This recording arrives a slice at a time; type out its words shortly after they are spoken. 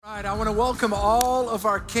right, I want to welcome all of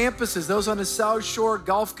our campuses, those on the South Shore,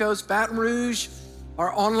 Gulf Coast, Baton Rouge,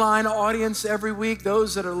 our online audience every week,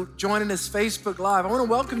 those that are joining us Facebook Live. I want to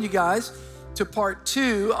welcome you guys to part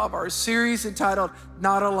 2 of our series entitled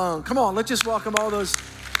Not Alone. Come on, let's just welcome all those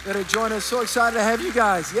that are joining us. So excited to have you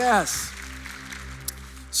guys. Yes.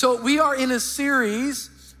 So we are in a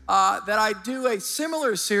series that I do a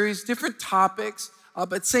similar series, different topics,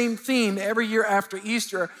 but same theme every year after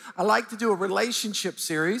Easter. I like to do a relationship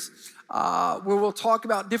series where we'll talk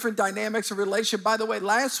about different dynamics of relationship. By the way,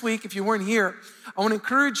 last week, if you weren't here, I want to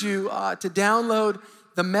encourage you to download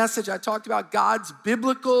the message. I talked about God's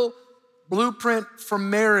biblical blueprint for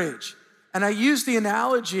marriage. And I used the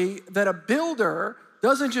analogy that a builder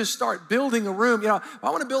doesn't just start building a room. You know, if I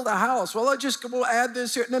want to build a house, well, we'll add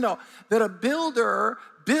this here. No. That a builder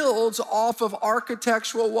builds off of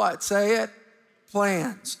architectural what? Say it.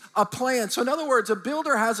 Plans. A plan. So in other words, a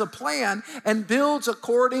builder has a plan and builds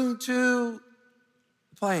according to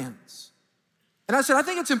plans. And I said, I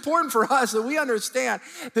think it's important for us that we understand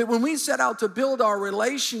that when we set out to build our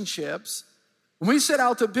relationships, when we set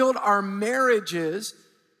out to build our marriages,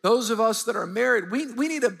 those of us that are married, we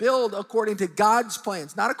need to build according to God's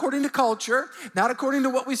plans, not according to culture, not according to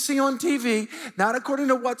what we see on TV, not according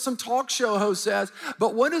to what some talk show host says,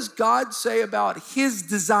 but what does God say about his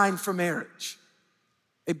design for marriage?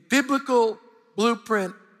 A biblical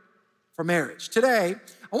blueprint for marriage. Today,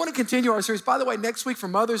 I want to continue our series. By the way, next week for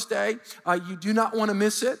Mother's Day, you do not want to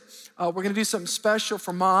miss it. We're going to do something special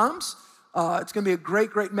for moms. It's going to be a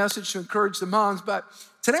great message to encourage the moms. But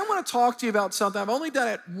today I want to talk to you about something. I've only done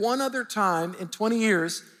it one other time in 20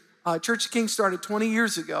 years. Church of Kings started 20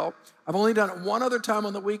 years ago. I've only done it one other time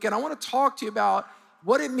on the weekend. I want to talk to you about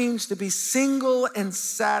what it means to be single and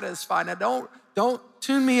satisfied. Now, don't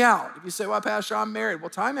tune me out. If you say, well, Pastor, I'm married. Well,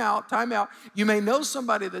 time out. You may know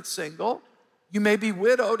somebody that's single. You may be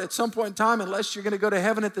widowed at some point in time unless you're going to go to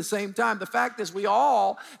heaven at the same time. The fact is we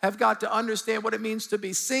all have got to understand what it means to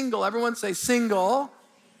be single. Everyone say single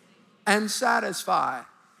and satisfied.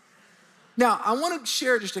 Now, I want to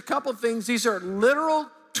share just a couple things. These are literal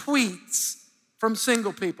tweets from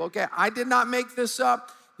single people, okay? I did not make this up.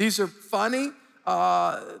 These are funny.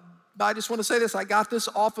 I just want to say this. I got this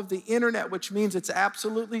off of the internet, which means it's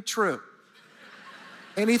absolutely true.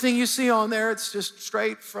 Anything you see on there, it's just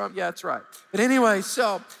straight from, yeah, that's right. But anyway,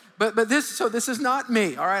 this is not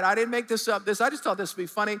me, all right? I didn't make this up. I just thought this would be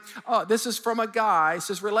funny. This is from a guy. It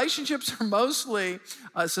says, relationships are mostly,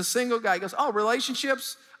 it's a single guy. He goes,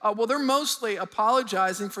 relationships, well, they're mostly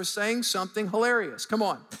apologizing for saying something hilarious. Come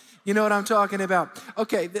on. You know what I'm talking about.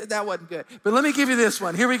 Okay, that wasn't good. But let me give you this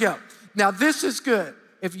one. Here we go. Now, this is good.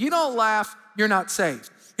 If you don't laugh, you're not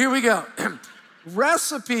saved. Here we go.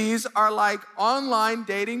 Recipes are like online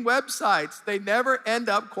dating websites. They never end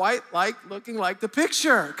up quite like looking like the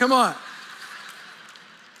picture. Come on.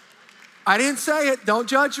 I didn't say it. Don't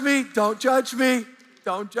judge me. Don't judge me.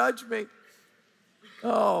 Don't judge me.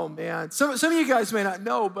 Oh, man. Some of you guys may not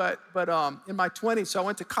know, but in my 20s, so I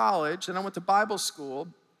went to college, and I went to Bible school.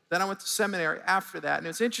 Then I went to seminary after that. And it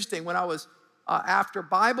was interesting. When I was after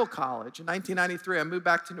Bible college in 1993, I moved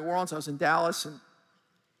back to New Orleans. I was in Dallas,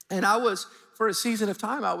 and I was, for a season of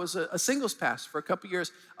time, I was a singles pastor for a couple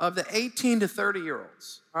years of the 18 to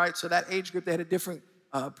 30-year-olds. All right, so that age group, they had a different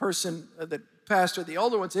person that pastored the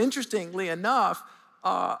older ones. Interestingly enough,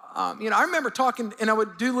 I remember talking, and I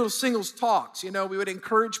would do little singles talks. You know, we would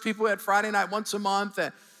encourage people. We had Friday night once a month,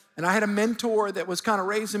 and I had a mentor that was kind of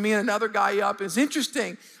raising me and another guy up. It was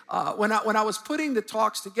interesting. When I was putting the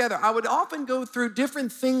talks together, I would often go through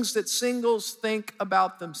different things that singles think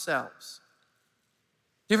about themselves.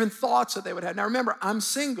 Different thoughts that they would have. Now remember, I'm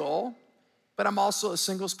single, but I'm also a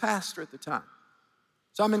singles pastor at the time.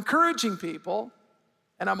 So I'm encouraging people,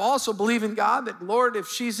 and I'm also believing God that, Lord, if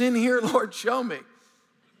she's in here, Lord, show me.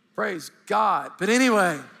 Praise God. But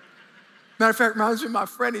anyway, matter of fact, reminds me of my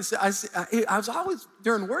friend. He said, I was always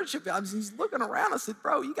during worship, he's looking around. I said,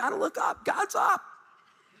 bro, you got to look up. God's up.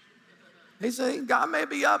 He said, God may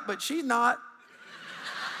be up, but she's not.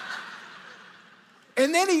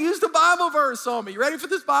 And then he used a Bible verse on me. You ready for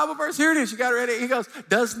this Bible verse? Here it is. You got it ready? He goes,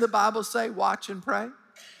 doesn't the Bible say watch and pray?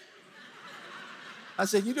 I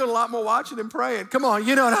said, you're doing a lot more watching and praying. Come on,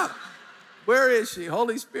 you know what? Where is she?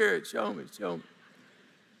 Holy Spirit, show me.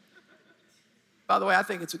 By the way, I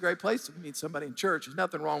think it's a great place to meet somebody in church. There's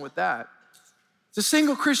nothing wrong with that. As a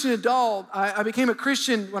single Christian adult, I became a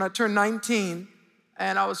Christian when I turned 19.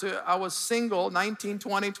 And I was single, 19,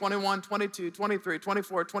 20, 21, 22, 23,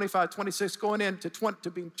 24, 25, 26, going into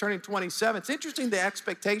turning 27. It's interesting the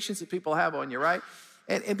expectations that people have on you, right?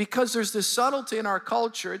 And because there's this subtlety in our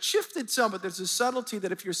culture, it shifted some, but there's this subtlety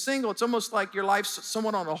that if you're single, it's almost like your life's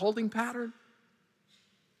somewhat on a holding pattern.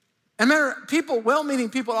 And remember, people, well-meaning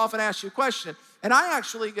people often ask you a question, and I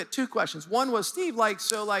actually get two questions. One was, Steve,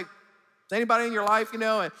 is anybody in your life, and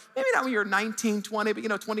maybe not when you're 19, 20,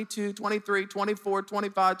 but 22, 23, 24,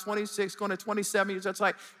 25, 26, going to 27 years. That's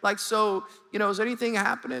so, is anything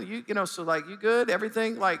happening? You good?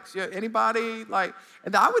 Everything? Anybody?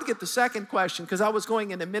 And I would get the second question because I was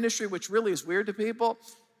going into ministry, which really is weird to people.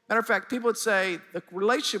 Matter of fact, people would say, the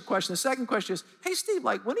relationship question, the second question is, hey, Steve,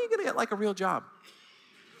 when are you going to get a real job?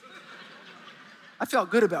 I felt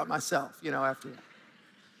good about myself, after that.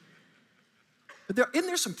 But isn't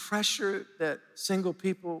there some pressure that single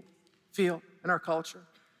people feel in our culture?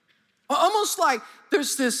 Almost like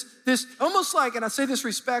there's this almost like, and I say this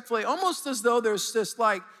respectfully, almost as though there's this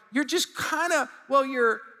you're just kind of,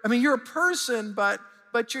 you're a person, but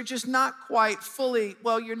you're just not quite fully,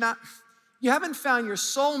 you haven't found your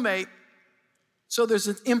soulmate, so there's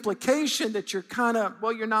an implication that you're kind of,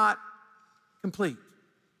 you're not complete.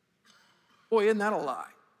 Boy, isn't that a lie?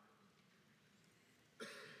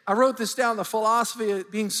 I wrote this down. The philosophy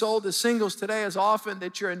of being sold to singles today is often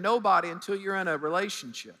that you're a nobody until you're in a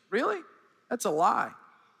relationship. Really? That's a lie.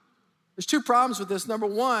 There's two problems with this. Number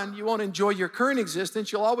one, you won't enjoy your current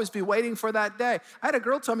existence. You'll always be waiting for that day. I had a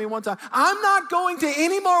girl tell me one time, I'm not going to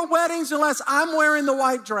any more weddings unless I'm wearing the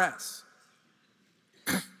white dress.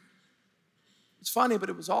 It's funny, but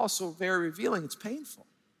it was also very revealing. It's painful.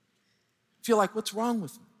 You feel like, what's wrong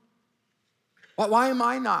with me? Why am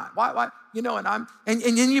I not? Why? And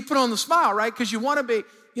then you put on the smile, right? Because you want to be,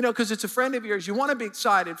 because it's a friend of yours, you want to be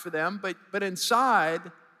excited for them, but inside,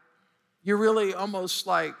 you're really almost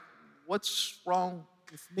like, what's wrong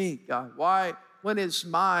with me, God? Why? When is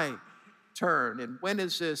my turn? And when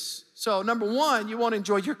is this? So number one, you won't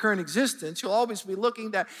enjoy your current existence. You'll always be looking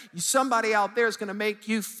that somebody out there is going to make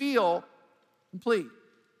you feel complete.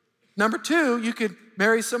 Number two, you could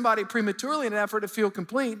marry somebody prematurely in an effort to feel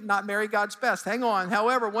complete, not marry God's best. Hang on.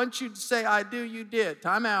 However, once you say, I do, you did.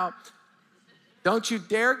 Time out. Don't you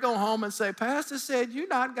dare go home and say, Pastor said you're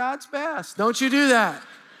not God's best. Don't you do that.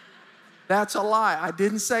 That's a lie. I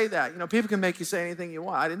didn't say that. People can make you say anything you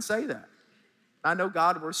want. I didn't say that. I know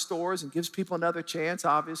God restores and gives people another chance,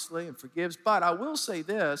 obviously, and forgives. But I will say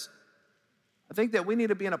this. I think that we need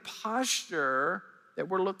to be in a posture that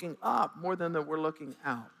we're looking up more than that we're looking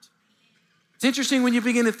out. It's interesting when you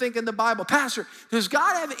begin to think in the Bible, Pastor, does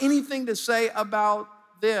God have anything to say about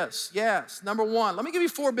this? Yes. Number one, let me give you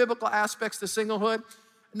 4 biblical aspects to singlehood.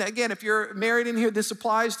 And again, if you're married in here, this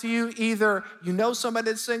applies to you. Either you know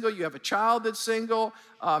somebody that's single, you have a child that's single,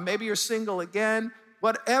 maybe you're single again.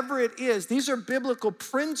 Whatever it is, these are biblical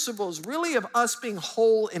principles really of us being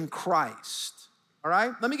whole in Christ. All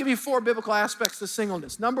right? Let me give you 4 biblical aspects to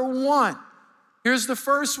singleness. Number 1, here's the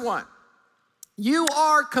first one. You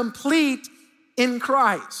are complete in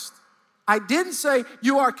Christ. I didn't say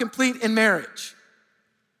you are complete in marriage.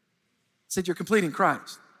 I said you're complete in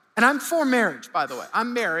Christ. And I'm for marriage, by the way.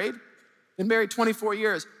 I'm married, been married 24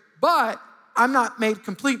 years, but I'm not made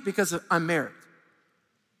complete because I'm married.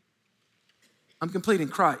 I'm complete in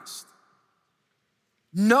Christ.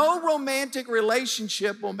 No romantic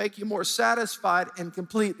relationship will make you more satisfied and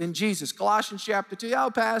complete than Jesus. Colossians chapter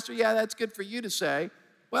 2, Pastor, that's good for you to say.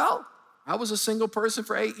 Well, I was a single person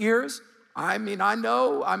for 8 years. I've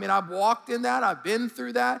walked in that. I've been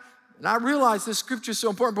through that. And I realize this scripture is so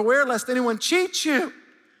important. Beware lest anyone cheat you.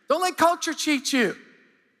 Don't let culture cheat you.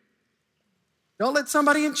 Don't let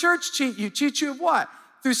somebody in church cheat you. Cheat you of what?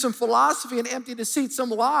 Through some philosophy and empty deceit,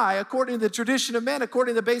 some lie, according to the tradition of men,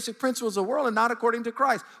 according to the basic principles of the world, and not according to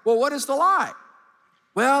Christ. Well, what is the lie?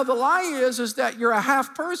 Well, the lie is that you're a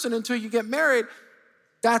half person until you get married.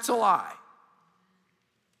 That's a lie.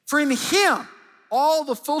 For in him, all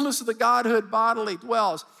the fullness of the Godhood bodily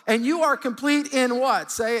dwells. And you are complete in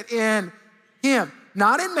what? Say it, in him.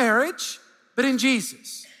 Not in marriage, but in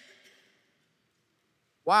Jesus.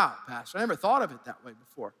 Wow, Pastor, I never thought of it that way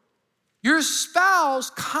before. Your spouse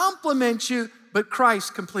complements you, but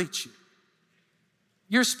Christ completes you.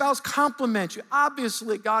 Your spouse complements you.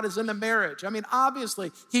 Obviously, God is in the marriage.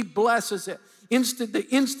 Obviously, he blesses it. The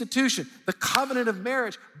institution, the covenant of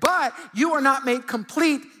marriage. But you are not made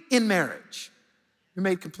complete in marriage. You're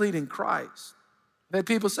made complete in Christ. I've had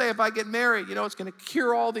people say, if I get married, it's going to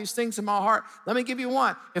cure all these things in my heart. Let me give you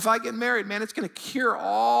one. If I get married, man, it's going to cure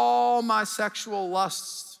all my sexual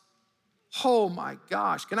lusts. Oh my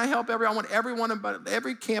gosh. Can I help everyone? I want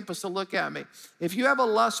every campus to look at me. If you have a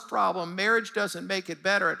lust problem, marriage doesn't make it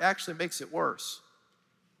better. It actually makes it worse.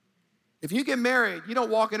 If you get married, you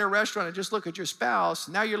don't walk into a restaurant and just look at your spouse.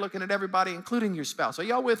 Now you're looking at everybody, including your spouse. Are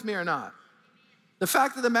y'all with me or not? The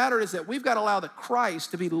fact of the matter is that we've got to allow the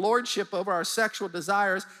Christ to be lordship over our sexual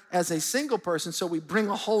desires as a single person, so we bring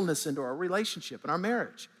a wholeness into our relationship and our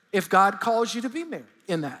marriage. If God calls you to be married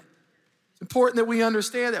in that. It's important that we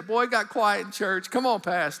understand that. Boy, it got quiet in church. Come on,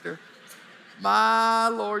 Pastor. My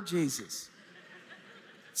Lord Jesus.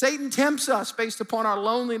 Satan tempts us based upon our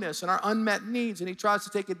loneliness and our unmet needs, and he tries to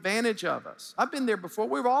take advantage of us. I've been there before.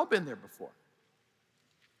 We've all been there before.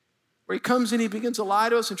 Where he comes in, he begins to lie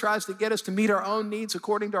to us and tries to get us to meet our own needs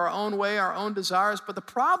according to our own way, our own desires. But the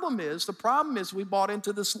problem is we bought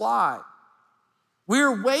into this lie.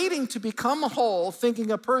 We're waiting to become whole,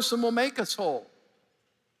 thinking a person will make us whole.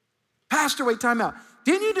 Pastor, wait, time out.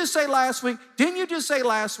 Didn't you just say last week,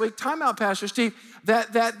 time out, Pastor Steve,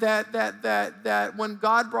 that when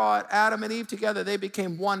God brought Adam and Eve together, they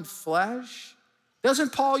became one flesh?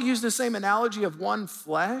 Doesn't Paul use the same analogy of one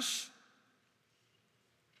flesh?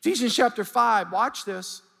 Ephesians chapter 5, watch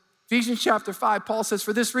this. Ephesians chapter 5, Paul says,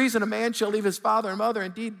 for this reason, a man shall leave his father and mother,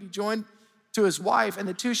 indeed be joined to his wife, and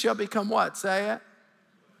the two shall become what? Say it.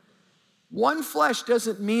 One flesh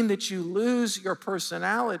doesn't mean that you lose your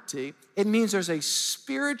personality. It means there's a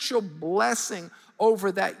spiritual blessing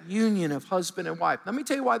over that union of husband and wife. Let me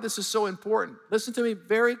tell you why this is so important. Listen to me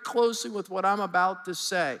very closely with what I'm about to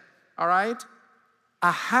say, all right?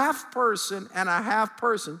 A half person and a half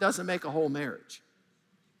person doesn't make a whole marriage.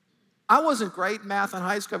 I wasn't great in math in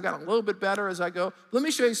high school. I've gotten a little bit better as I go. Let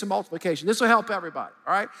me show you some multiplication. This will help everybody,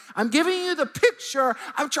 all right? I'm giving you the picture.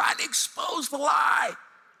 I'm trying to expose the lie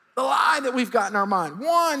that we've got in our mind.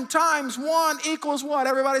 1 times 1 equals what?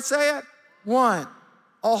 Everybody say it. 1.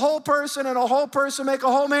 A whole person and a whole person make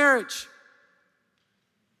a whole marriage.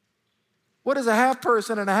 What does a half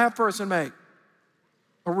person and a half person make?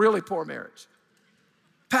 A really poor marriage.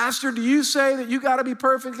 Pastor, do you say that you got to be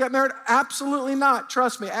perfect to get married? Absolutely not.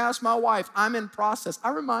 Trust me, ask my wife. I'm in process.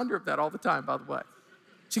 I remind her of that all the time, by the way.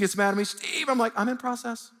 She gets mad at me. Steve, I'm like, I'm in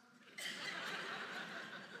process.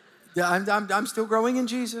 Yeah, I'm still growing in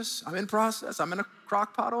Jesus. I'm in process. I'm in a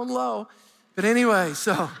crock pot on low. But anyway,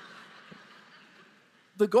 so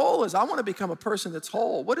the goal is I want to become a person that's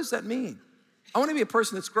whole. What does that mean? I want to be a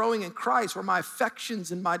person that's growing in Christ, where my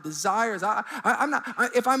affections and my desires,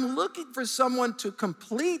 if I'm looking for someone to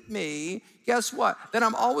complete me, guess what? Then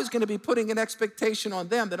I'm always going to be putting an expectation on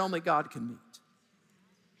them that only God can meet.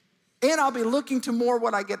 And I'll be looking to more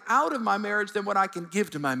what I get out of my marriage than what I can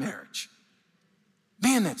give to my marriage.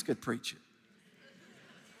 Man, that's good preaching.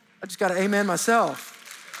 I just got to amen myself.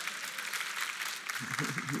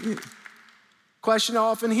 Question I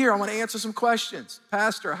often hear, I want to answer some questions.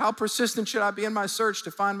 Pastor, how persistent should I be in my search to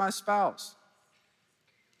find my spouse?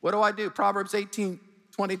 What do? Proverbs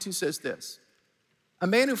 18:22 says this. A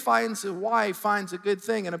man who finds a wife finds a good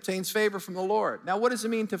thing and obtains favor from the Lord. Now, what does it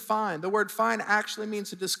mean to find? The word find actually means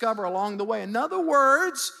to discover along the way. In other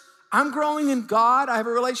words, I'm growing in God. I have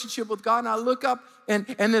a relationship with God, and I look up, and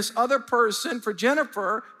this other person, for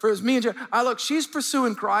Jennifer, me and Jennifer, I look, she's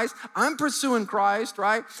pursuing Christ. I'm pursuing Christ,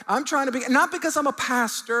 right? I'm trying to be, not because I'm a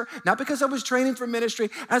pastor, not because I was training for ministry,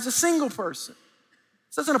 as a single person.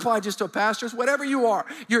 This doesn't apply just to pastors. Whatever you are,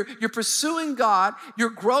 you're pursuing God, you're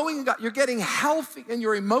growing in God, you're getting healthy in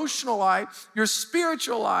your emotional life, your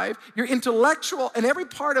spiritual life, your intellectual, and every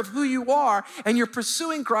part of who you are, and you're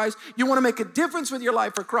pursuing Christ. You want to make a difference with your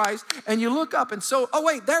life for Christ, and you look up and so, oh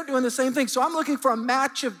wait, they're doing the same thing. So I'm looking for a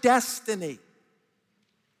match of destiny.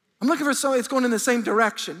 I'm looking for somebody that's going in the same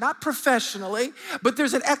direction, not professionally, but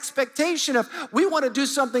there's an expectation of, we want to do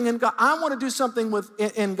something in God. I want to do something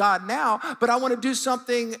in God now, but I want to do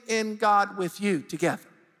something in God with you together.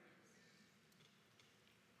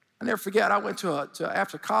 I'll never forget, I went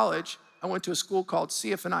after college, I went to a school called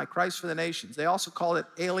CFNI, Christ for the Nations. They also called it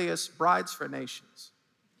alias Brides for Nations.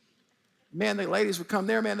 Man, the ladies would come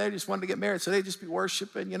there, man, they just wanted to get married, so they'd just be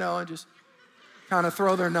worshiping, and just kind of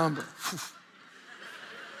throw their number.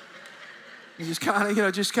 You just kind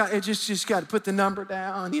of, just got to put the number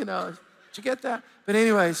down, Did you get that? But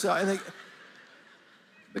anyway, so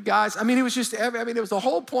the guys, it was just, it was the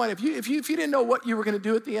whole point. If you didn't know what you were going to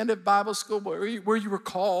do at the end of Bible school, where you were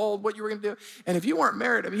called, what you were going to do, and if you weren't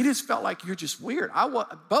married, you just felt like you're just weird. I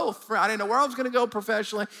didn't know where I was going to go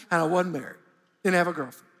professionally, and I wasn't married. Didn't have a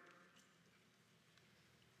girlfriend.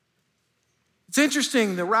 It's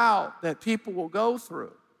interesting the route that people will go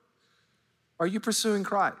through. Are you pursuing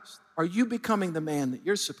Christ? Are you becoming the man that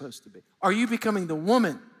you're supposed to be? Are you becoming the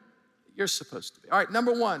woman that you're supposed to be? All right,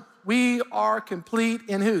 number 1, we are complete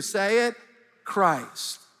in who? Say it,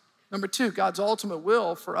 Christ. Number 2, God's ultimate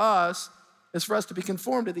will for us is for us to be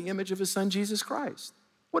conformed to the image of his son, Jesus Christ.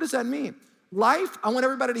 What does that mean? Life, I want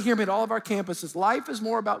everybody to hear me at all of our campuses. Life is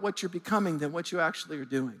more about what you're becoming than what you actually are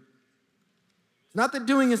doing. Not that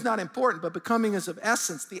doing is not important, but becoming is of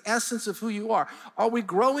essence, the essence of who you are. Are we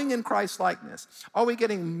growing in Christ likeness? Are we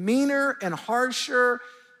getting meaner and harsher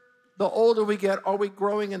the older we get? Are we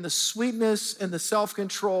growing in the sweetness and the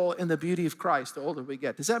self-control and the beauty of Christ the older we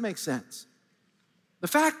get? Does that make sense? The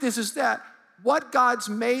fact is that what God's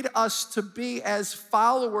made us to be as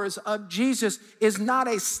followers of Jesus is not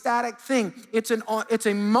a static thing. It's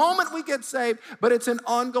a moment we get saved, but it's an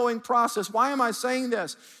ongoing process. Why am I saying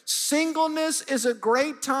this? Singleness is a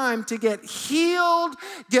great time to get healed,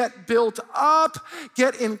 get built up,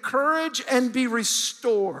 get encouraged, and be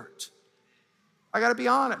restored. I gotta be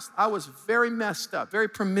honest, I was very messed up, very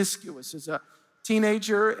promiscuous as a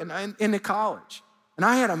teenager and into college. And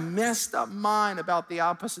I had a messed up mind about the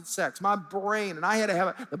opposite sex, my brain, and I had to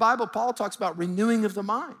have the Bible, Paul talks about renewing of the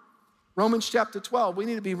mind. Romans chapter 12, we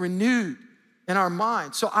need to be renewed in our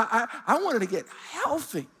mind. So I wanted to get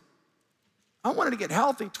healthy. I wanted to get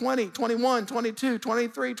healthy, 20, 21, 22,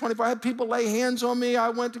 23, 24. I had people lay hands on me. I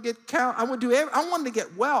went to get count. I wanted to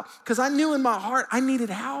get well because I knew in my heart I needed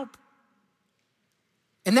help.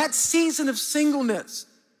 And that season of singleness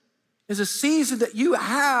is a season that you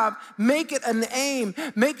have. Make it an aim.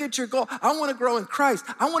 Make it your goal. I want to grow in Christ.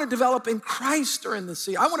 I want to develop in Christ during the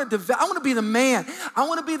season. I want to be the man. I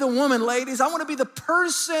want to be the woman, ladies. I want to be the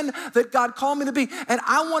person that God called me to be. And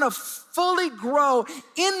I want to fully grow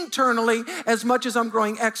internally as much as I'm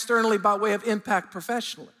growing externally by way of impact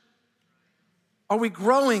professionally. Are we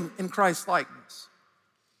growing in Christ likeness?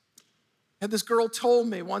 And this girl told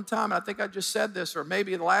me one time, and I think I just said this, or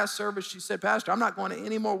maybe the last service, she said, Pastor, I'm not going to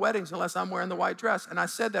any more weddings unless I'm wearing the white dress. And I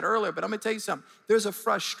said that earlier, but I'm gonna tell you something. There's a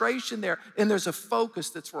frustration there, and there's a focus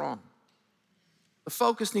that's wrong. The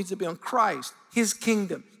focus needs to be on Christ, His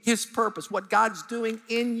kingdom, His purpose, what God's doing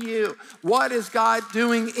in you. What is God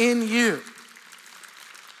doing in you?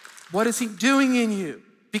 What is He doing in you?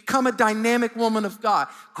 Become a dynamic woman of God.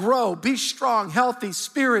 Grow, be strong, healthy,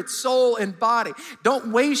 spirit, soul, and body.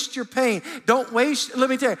 Don't waste your pain. Let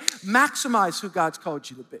me tell you, maximize who God's called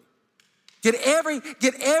you to be. Get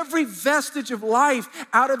every vestige of life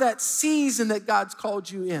out of that season that God's called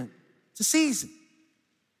you in. It's a season.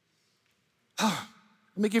 Let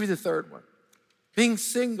me give you the third one. Being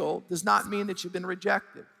single does not mean that you've been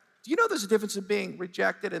rejected. Do you know there's a difference in being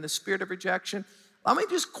rejected and the spirit of rejection? Let me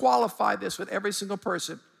just qualify this with every single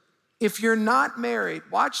person. If you're not married,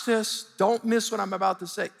 watch this, don't miss what I'm about to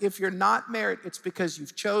say. If you're not married, it's because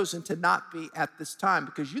you've chosen to not be at this time,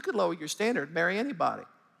 because you could lower your standard and marry anybody.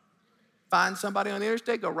 Find somebody on the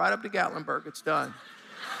interstate, go right up to Gatlinburg, it's done.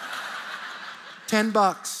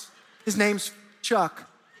 $10. His name's Chuck.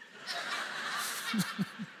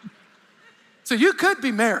 So you could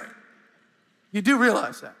be married. You do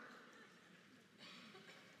realize that.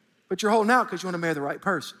 But you're holding out because you want to marry the right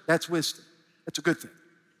person. That's wisdom. That's a good thing,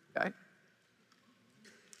 okay?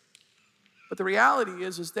 But the reality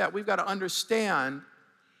is that we've got to understand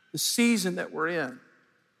the season that we're in.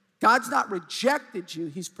 God's not rejected you,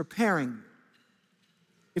 He's preparing you.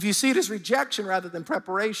 If you see it as rejection rather than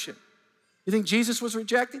preparation. You think Jesus was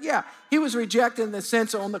rejected? Yeah, He was rejected in the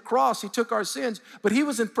sense on the cross, He took our sins, but He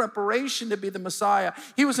was in preparation to be the Messiah.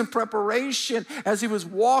 He was in preparation as He was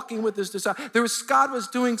walking with His disciples. God was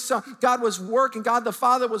doing something, God was working, God the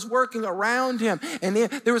Father was working around Him, and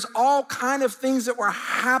there was all kind of things that were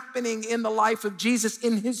happening in the life of Jesus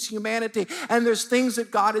in His humanity, and there's things that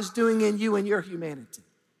God is doing in you and your humanity.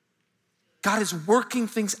 God is working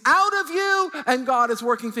things out of you, and God is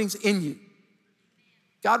working things in you.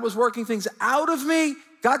 God was working things out of me.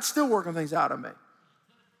 God's still working things out of me.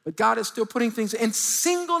 But God is still putting things, and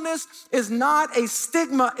singleness is not a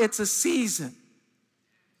stigma, it's a season.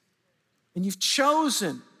 And you've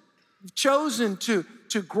chosen to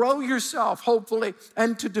grow yourself, hopefully,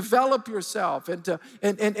 and to develop yourself and to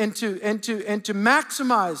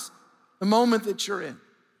maximize the moment that you're in.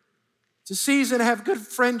 It's a season to have good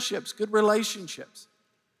friendships, good relationships.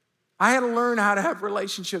 I had to learn how to have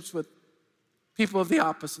relationships with people of the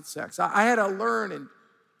opposite sex. I had to learn and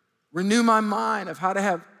renew my mind of how to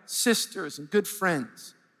have sisters and good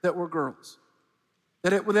friends that were girls.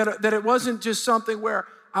 That it wasn't just something where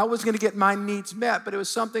I was going to get my needs met, but it was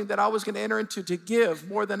something that I was going to enter into to give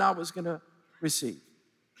more than I was going to receive.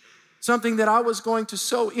 Something that I was going to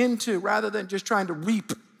sow into rather than just trying to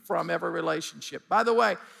reap from every relationship. By the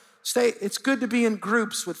way, it's good to be in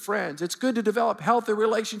groups with friends. It's good to develop healthy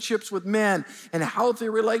relationships with men and a healthy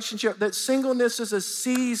relationship. That singleness is a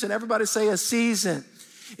season. Everybody say a season.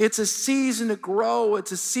 It's a season to grow.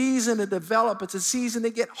 It's a season to develop. It's a season to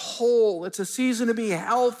get whole. It's a season to be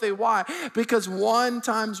healthy. Why? Because 1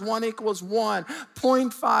 times 1 equals 1.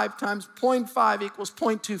 0.5 times 0.5 equals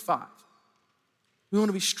 0.25. We want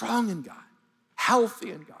to be strong in God,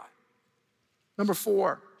 healthy in God. Number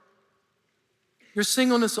 4, your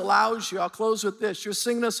singleness allows you, I'll close with this, your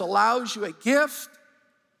singleness allows you a gift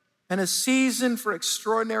and a season for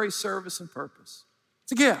extraordinary service and purpose.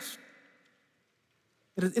 It's a gift.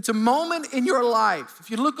 It's a moment in your life. If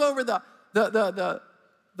you look over the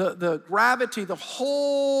gravity, the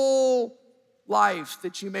whole life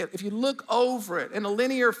that you made, if you look over it in a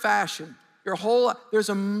linear fashion, there's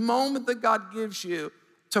a moment that God gives you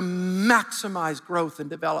to maximize growth and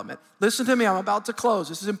development. Listen to me, I'm about to close.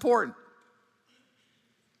 This is important.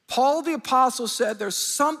 Paul the Apostle said there's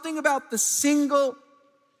something about the single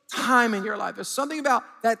time in your life. There's something about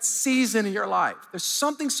that season in your life. There's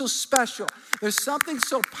something so special. There's something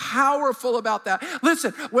so powerful about that.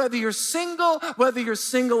 Listen, whether you're single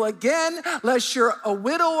again, unless you're a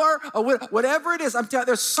widower, whatever it is, I'm telling you,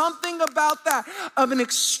 there's something about that of an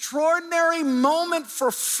extraordinary moment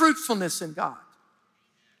for fruitfulness in God.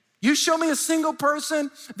 You show me a single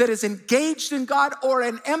person that is engaged in God or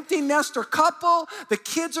an empty nester couple, the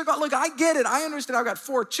kids are gone. Look, I get it. I understand. I've got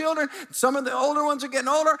 4 children. Some of the older ones are getting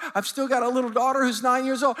older. I've still got a little daughter who's 9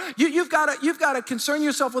 years old. You've got to concern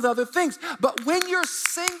yourself with other things. But when you're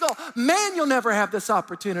single, man, you'll never have this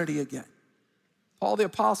opportunity again. Paul the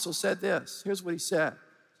Apostle said this. Here's what he said.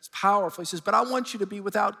 It's powerful. He says, but I want you to be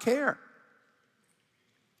without care.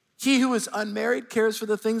 He who is unmarried cares for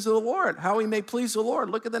the things of the Lord, how he may please the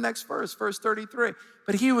Lord. Look at the next verse, verse 33.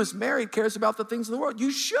 But he who is married cares about the things of the world.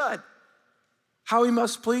 You should. How he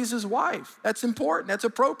must please his wife. That's important. That's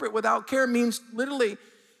appropriate. Without care means literally,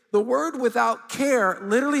 the word without care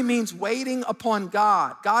literally means waiting upon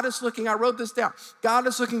God. God is looking, I wrote this down. God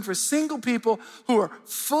is looking for single people who are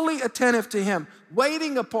fully attentive to him,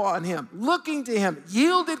 waiting upon him, looking to him,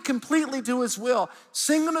 yielded completely to his will.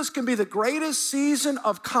 Singleness can be the greatest season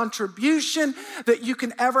of contribution that you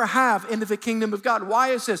can ever have into the kingdom of God. Why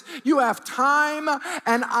is this? You have time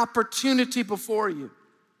and opportunity before you.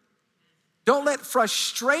 Don't let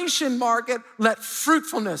frustration mark it, let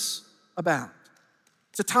fruitfulness abound.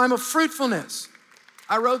 It's a time of fruitfulness.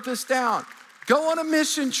 I wrote this down. Go on a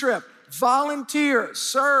mission trip, volunteer,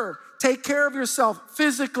 serve, take care of yourself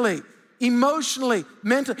physically, emotionally,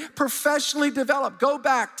 mentally, professionally develop. Go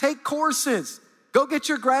back, take courses. Go get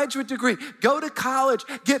your graduate degree. Go to college,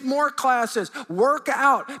 get more classes, work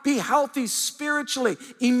out, be healthy spiritually,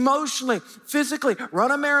 emotionally, physically,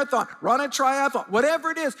 run a marathon, run a triathlon,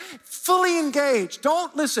 whatever it is, fully engaged.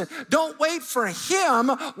 Don't wait for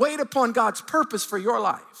him, wait upon God's purpose for your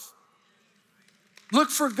life. Look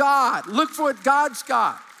for God, look for what God's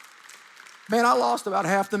got. Man, I lost about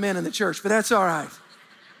half the men in the church, but that's all right.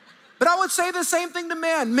 But I would say the same thing to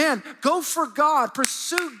men. Men, go for God,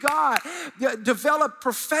 pursue God, develop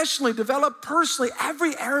professionally, develop personally,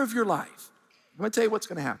 every area of your life. I'm gonna tell you what's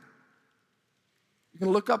gonna happen. You're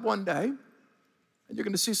gonna look up one day and you're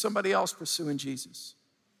gonna see somebody else pursuing Jesus.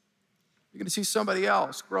 You're gonna see somebody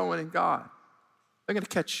else growing in God. They're gonna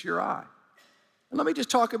catch your eye. And let me just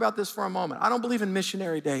talk about this for a moment. I don't believe in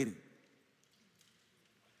missionary dating.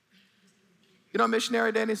 You know,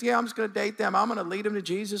 missionary dating is, I'm just going to date them. I'm going to lead them to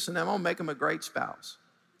Jesus, and then I'm going to make them a great spouse.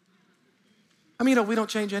 I mean, we don't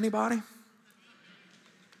change anybody.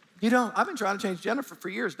 You don't. I've been trying to change Jennifer for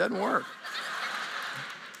years. Doesn't work.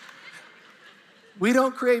 We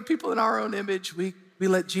don't create people in our own image. We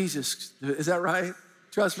let Jesus do it. Is that right?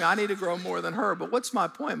 Trust me, I need to grow more than her. But what's my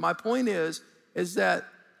point? My point is that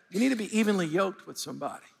you need to be evenly yoked with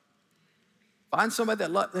somebody. Find somebody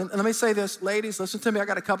that loves, and let me say this, ladies, listen to me. I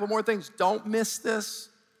got a couple more things. Don't miss this.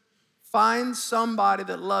 Find somebody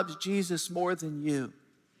that loves Jesus more than you.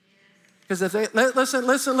 Because if they,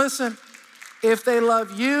 listen. If they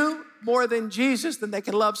love you more than Jesus, then they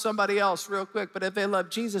can love somebody else real quick. But if they love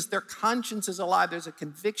Jesus, their conscience is alive. There's a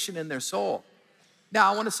conviction in their soul. Now,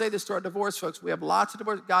 I want to say this to our divorce folks. We have lots of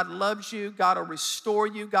divorce. God loves you. God will restore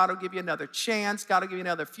you. God will give you another chance. God will give you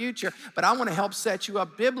another future. But I want to help set you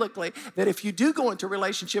up biblically that if you do go into a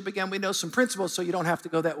relationship again, we know some principles so you don't have to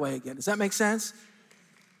go that way again. Does that make sense?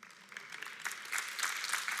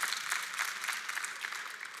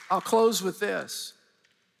 I'll close with this.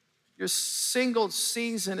 Your single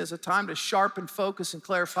season is a time to sharpen focus and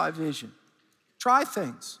clarify vision. Try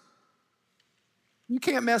things. You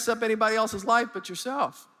can't mess up anybody else's life but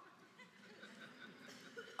yourself.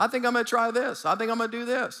 I think I'm gonna try this. I think I'm gonna do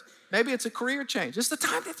this. Maybe it's a career change. It's the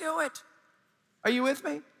time to do it. Are you with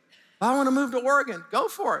me? If I wanna move to Oregon, go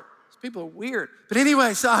for it. People are weird. But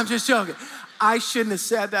anyway, so I'm just joking. I shouldn't have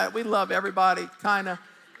said that. We love everybody kind of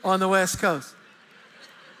on the West Coast.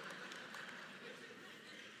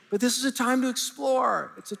 But this is a time to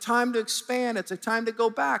explore. It's a time to expand. It's a time to go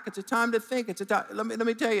back. It's a time to think. It's a time. Let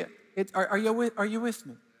me tell you. Are you with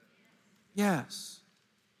me? Yes.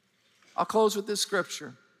 I'll close with this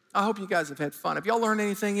scripture. I hope you guys have had fun. Have y'all learned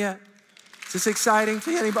anything yet? Is this exciting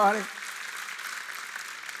to anybody?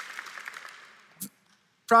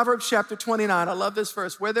 Proverbs chapter 29. I love this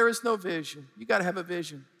verse. Where there is no vision, you got to have a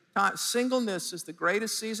vision. Singleness is the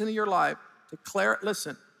greatest season of your life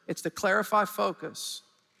listen, it's to clarify focus,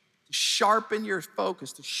 to sharpen your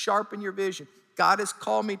focus, to sharpen your vision. God has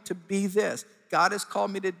called me to be this. God has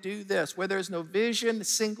called me to do this. Where there's no vision,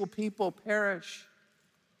 single people perish.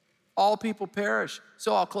 All people perish.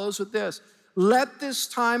 So I'll close with this. Let this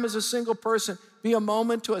time as a single person be a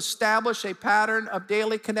moment to establish a pattern of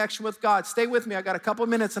daily connection with God. Stay with me. I got a couple of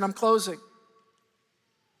minutes and I'm closing.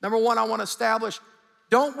 Number one, I want to establish,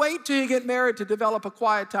 don't wait till you get married to develop a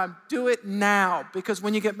quiet time. Do it now, because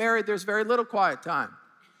when you get married, there's very little quiet time.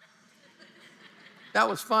 That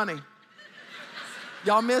was funny.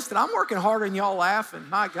 Y'all missed it. I'm working harder than y'all laughing.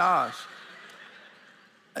 My gosh.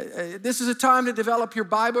 This is a time to develop your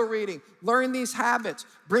Bible reading. Learn these habits.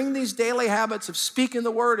 Bring these daily habits of speaking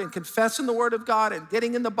the word and confessing the word of God and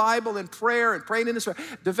getting in the Bible and prayer and praying in this way.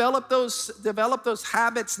 Develop those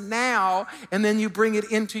habits now, and then you bring it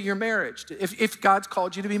into your marriage if God's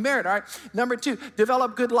called you to be married, all right? Number two,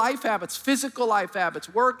 develop good life habits, physical life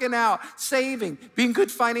habits, working out, saving, being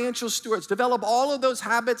good financial stewards. Develop all of those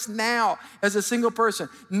habits now as a single person.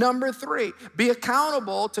 Number three, be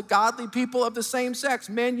accountable to godly people of the same sex.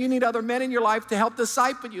 Men, you need other men in your life to help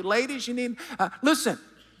disciple you. Ladies, you need, listen,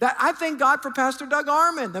 I thank God for Pastor Doug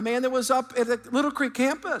Armand, the man that was up at the Little Creek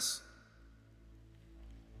campus.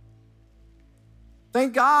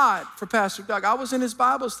 Thank God for Pastor Doug. I was in his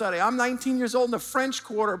Bible study. I'm 19 years old in the French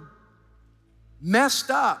Quarter, messed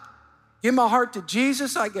up. Give my heart to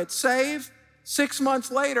Jesus, I get saved. 6 months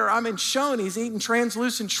later, I'm in Shoney's eating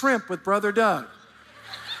translucent shrimp with Brother Doug.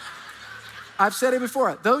 I've said it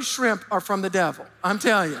before, those shrimp are from the devil, I'm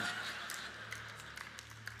telling you.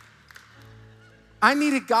 I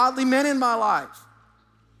needed godly men in my life.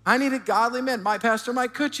 I needed godly men. My pastor,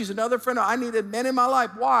 Mike Kutchie's another friend. I needed men in my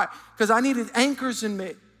life. Why? Because I needed anchors in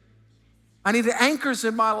me. I needed anchors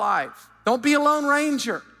in my life. Don't be a lone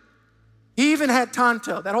ranger. He even had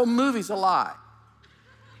Tonto. That whole movie's a lie.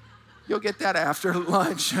 You'll get that after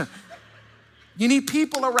lunch. You need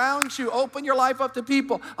people around you. Open your life up to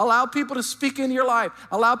people. Allow people to speak into your life.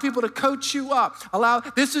 Allow people to coach you up.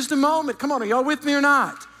 This is the moment. Come on, are y'all with me or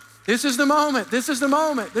not? This is the moment. This is the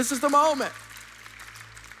moment. This is the moment.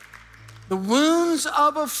 The wounds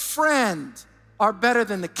of a friend are better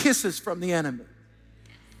than the kisses from the enemy.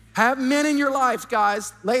 Have men in your life,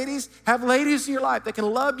 guys. Ladies, have ladies in your life that can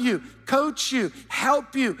love you, coach you,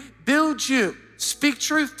 help you, build you, speak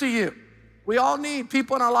truth to you. We all need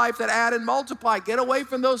people in our life that add and multiply. Get away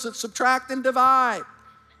from those that subtract and divide.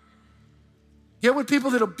 Get with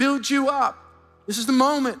people that'll build you up. This is the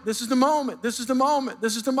moment. This is the moment. This is the moment.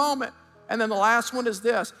 This is the moment. And then the last one is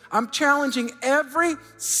this. I'm challenging every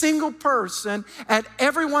single person at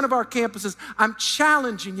every one of our campuses. I'm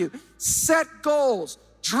challenging you. Set goals.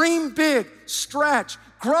 Dream big. Stretch.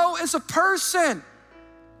 Grow as a person.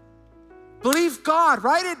 Believe God.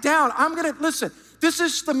 Write it down. Listen, this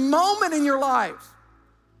is the moment in your life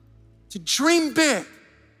to dream big,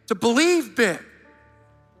 to believe big.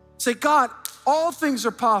 Say, God, all things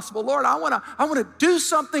are possible. Lord, I want to do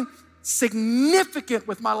something significant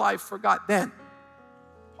with my life for God. Then,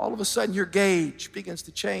 all of a sudden, your gauge begins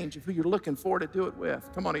to change of who you're looking for to do it with.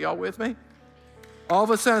 Come on, are y'all with me? All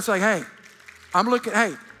of a sudden, it's like, hey,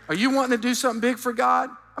 are you wanting to do something big for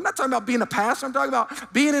God? I'm not talking about being a pastor. I'm talking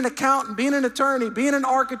about being an accountant, being an attorney, being an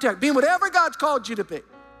architect, being whatever God's called you to be.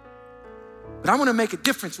 But I want to make a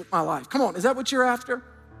difference with my life. Come on, is that what you're after?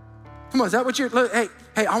 Come on, is that what you're, hey,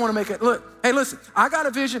 I want to make it, look, hey, listen, I got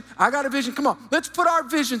a vision. Come on, let's put our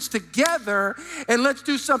visions together and let's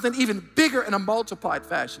do something even bigger in a multiplied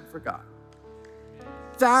fashion for God.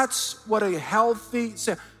 That's what a healthy,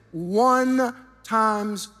 1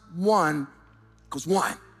 times 1 equals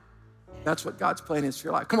 1. That's what God's plan is for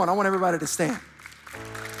your life. Come on, I want everybody to stand.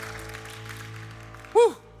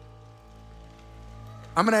 Woo.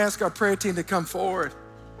 I'm going to ask our prayer team to come forward.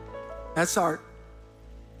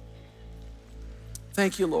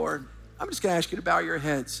 Thank you, Lord. I'm just going to ask you to bow your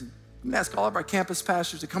heads. I'm going to ask all of our campus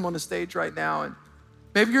pastors to come on the stage right now. And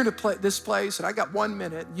maybe you're in this place and I got 1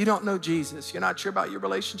 minute. You don't know Jesus. You're not sure about your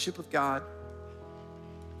relationship with God.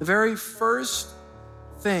 The very first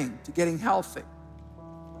thing to getting healthy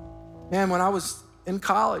Man, when I was in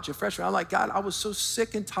college, a freshman, I'm like, God, I was so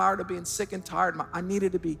sick and tired of being sick and tired. I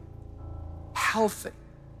needed to be healthy,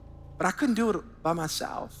 but I couldn't do it by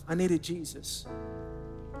myself. I needed Jesus.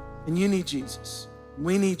 And you need Jesus.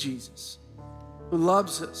 We need Jesus, who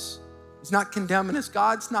loves us. He's not condemning us.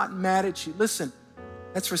 God's not mad at you. Listen,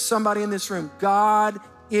 that's for somebody in this room. God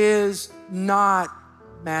is not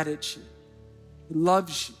mad at you. He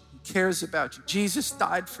loves you. He cares about you. Jesus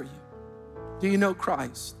died for you. Do you know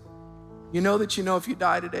Christ? You know that if you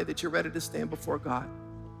die today that you're ready to stand before God.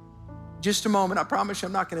 Just a moment, I promise you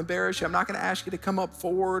I'm not going to embarrass you. I'm not going to ask you to come up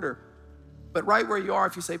forward, but right where you are,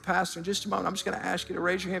 if you say, Pastor, in just a moment, I'm just going to ask you to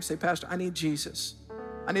raise your hand and say, Pastor, I need Jesus.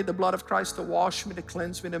 I need the blood of Christ to wash me, to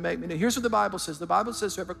cleanse me, to make me new. Here's what the Bible says. The Bible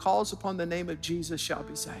says, whoever calls upon the name of Jesus shall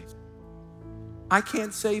be saved. I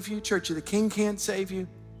can't save you. Church of the King can't save you.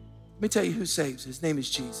 Let me tell you who saves. His name is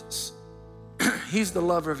Jesus. He's the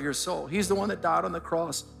lover of your soul. He's the one that died on the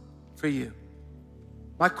cross for you.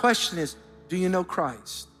 My question is, do you know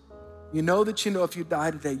Christ? You know that if you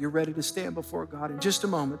die today, you're ready to stand before God. In just a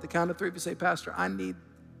moment, the count of three, if you say, Pastor, I need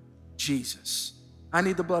Jesus. I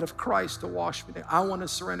need the blood of Christ to wash me. I want to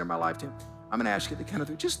surrender my life to him. I'm going to ask you at the count of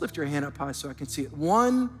three. Just lift your hand up high so I can see it.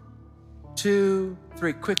 1, 2,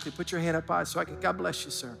 3. Quickly, put your hand up high so I can. God bless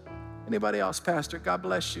you, sir. Anybody else, Pastor? God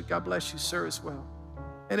bless you. God bless you, sir, as well.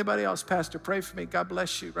 Anybody else, Pastor? Pray for me. God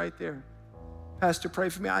bless you right there. Pastor, pray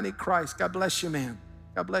for me. I need Christ. God bless you, man.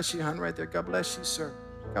 God bless you, honey, right there. God bless you, sir.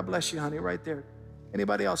 God bless you, honey, right there.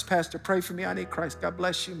 Anybody else, Pastor? Pray for me. I need Christ. God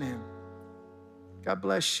bless you, man. God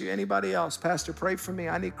bless you. Anybody else? Pastor, pray for me.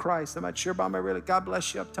 I need Christ. I'm not sure about my really. God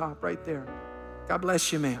bless you up top right there. God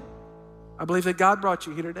bless you, man. I believe that God brought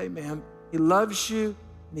you here today, man. He loves you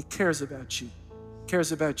and he cares about you. He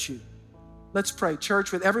cares about you. Let's pray.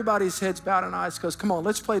 Church, with everybody's heads bowed and eyes closed. Come on,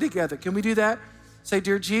 let's pray together. Can we do that? Say,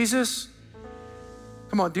 dear Jesus.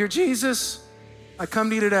 Come on, dear Jesus, I come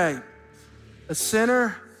to you today, a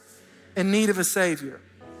sinner in need of a Savior.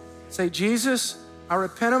 Say, Jesus, I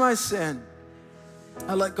repent of my sin.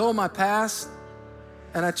 I let go of my past,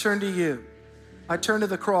 and I turn to you. I turn to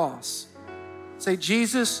the cross. Say,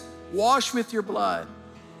 Jesus, wash me with your blood.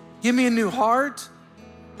 Give me a new heart,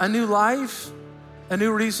 a new life, a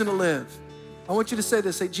new reason to live. I want you to say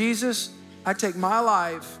this. Say, Jesus, I take my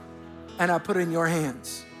life and I put it in your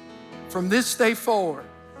hands. From this day forward,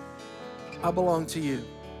 I belong to you.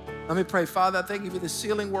 Let me pray. Father, I thank you for the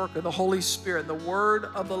sealing work of the Holy Spirit, the word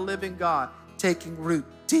of the living God, taking root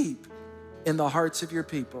deep in the hearts of your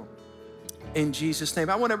people. In Jesus' name.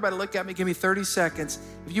 I want everybody to look at me. Give me 30 seconds.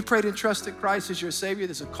 If you prayed and trusted Christ as your Savior,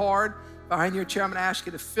 there's a card behind your chair. I'm going to ask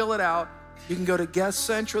you to fill it out. You can go to Guest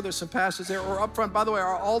Central. There's some pastors there, or up front. By the way,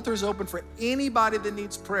 our altar is open for anybody that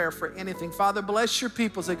needs prayer for anything. Father, bless your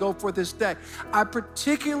people as they go forth this day. I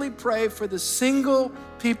particularly pray for the single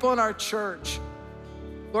people in our church.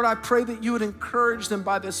 Lord, I pray that you would encourage them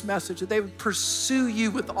by this message, that they would pursue you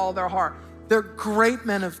with all their heart. They're great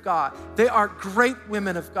men of God. They are great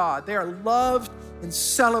women of God. They are loved and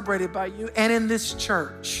celebrated by you and in this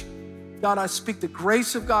church. God, I speak the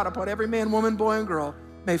grace of God upon every man, woman, boy, and girl.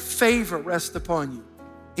 May favor rest upon you.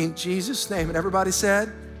 In Jesus' name. And everybody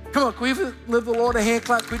said, come on, can we give the Lord a hand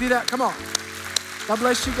clap? Can we do that? Come on. God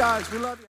bless you guys. We love you.